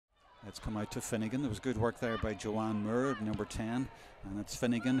It's come out to Finnegan. There was good work there by Joanne Moore, number 10. And it's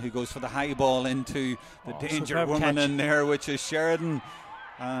Finnegan who goes for the high ball into the danger woman in there, which is Sheridan.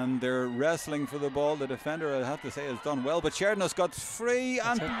 And they're wrestling for the ball. The defender, I have to say, has done well. But Sheridan has got free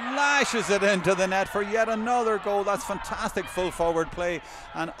and lashes it into the net for yet another goal. That's fantastic full forward play.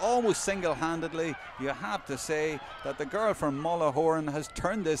 And almost single-handedly, you have to say that the girl from Mullahoran has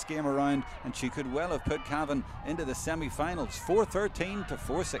turned this game around, and she could well have put Cavan into the semi-finals. 4-13 to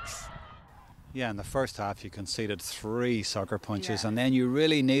 4-6. Yeah, in the first half you conceded 3 soccer punches, and then you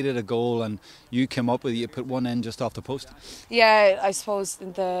really needed a goal, and you came up with it. You put one in just off the post. Yeah, I suppose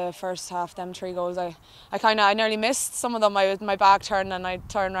in the first half, them 3 goals, I nearly missed some of them. My back turned and I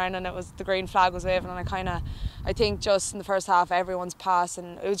turned around and it was the green flag was waving, and I think just in the first half everyone's pass,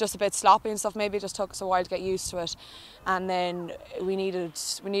 and it was just a bit sloppy and stuff. Maybe it just took us a while to get used to it, and then we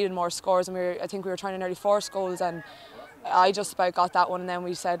needed more scores, and I think we were trying to nearly force goals, and I just about got that one, and then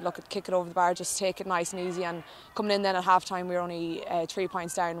we said, look, kick it over the bar, just take it nice and easy. And coming in then at half time, we were only 3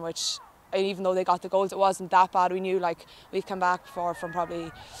 points down, which even though they got the goals, it wasn't that bad. We knew like we've come back before from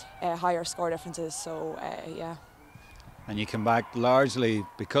probably higher score differences, so yeah. And you came back largely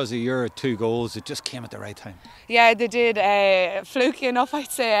because of your 2 goals. It just came at the right time. Yeah, they did. Fluky enough,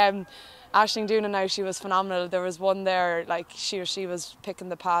 I'd say. Aishling Sheridan now, she was phenomenal. There was one there, like she was picking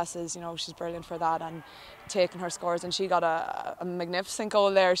the passes, you know, she's brilliant for that, and taking her scores, and she got a magnificent goal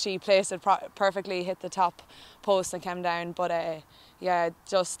there. She placed it perfectly, hit the top post and came down, but yeah,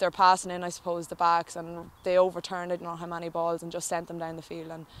 just they're passing in, I suppose, the backs, and they overturned I don't know how many balls and just sent them down the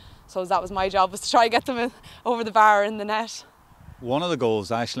field, and so that was my job, was to try to get them over the bar in the net. One of the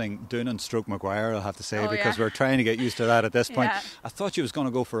goals, Aishling Sheridan, I'll have to say, because we're trying to get used to that at this point. Yeah. I thought she was going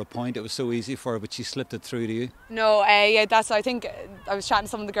to go for a point. It was so easy for her, but she slipped it through to you. No, yeah, I think I was chatting to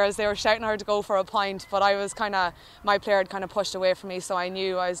some of the girls. They were shouting at her to go for a point, but I was my player had kind of pushed away from me, so I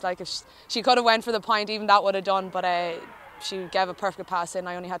knew, I was like, if she could have went for the point, even that would have done, but she gave a perfect pass in.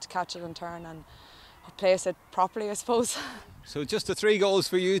 I only had to catch it and turn and place it properly, I suppose. So just the 3 goals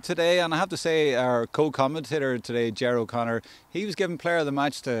for you today, and I have to say our co-commentator today, Ger O'Connor, he was given player of the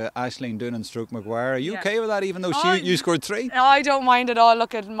match to Aishling Sheridan. Are you okay with that, even though you scored 3? No, I don't mind at all.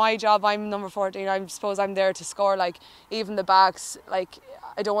 Look, at my job, I'm number 14. I suppose I'm there to score. Like, even the backs, like,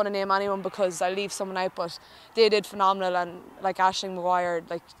 I don't want to name anyone because I leave someone out, but they did phenomenal, and like Aishling Maguire,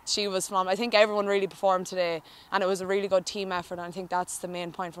 like, she was phenomenal. I think everyone really performed today, and it was a really good team effort, and I think that's the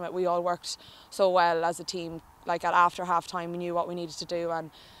main point from it. We all worked so well as a team. Like, after half time we knew what we needed to do,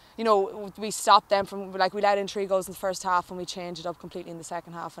 and you know, we stopped them from, like, we let in 3 goals in the first half and we changed it up completely in the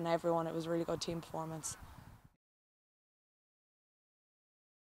second half, and it was a really good team performance.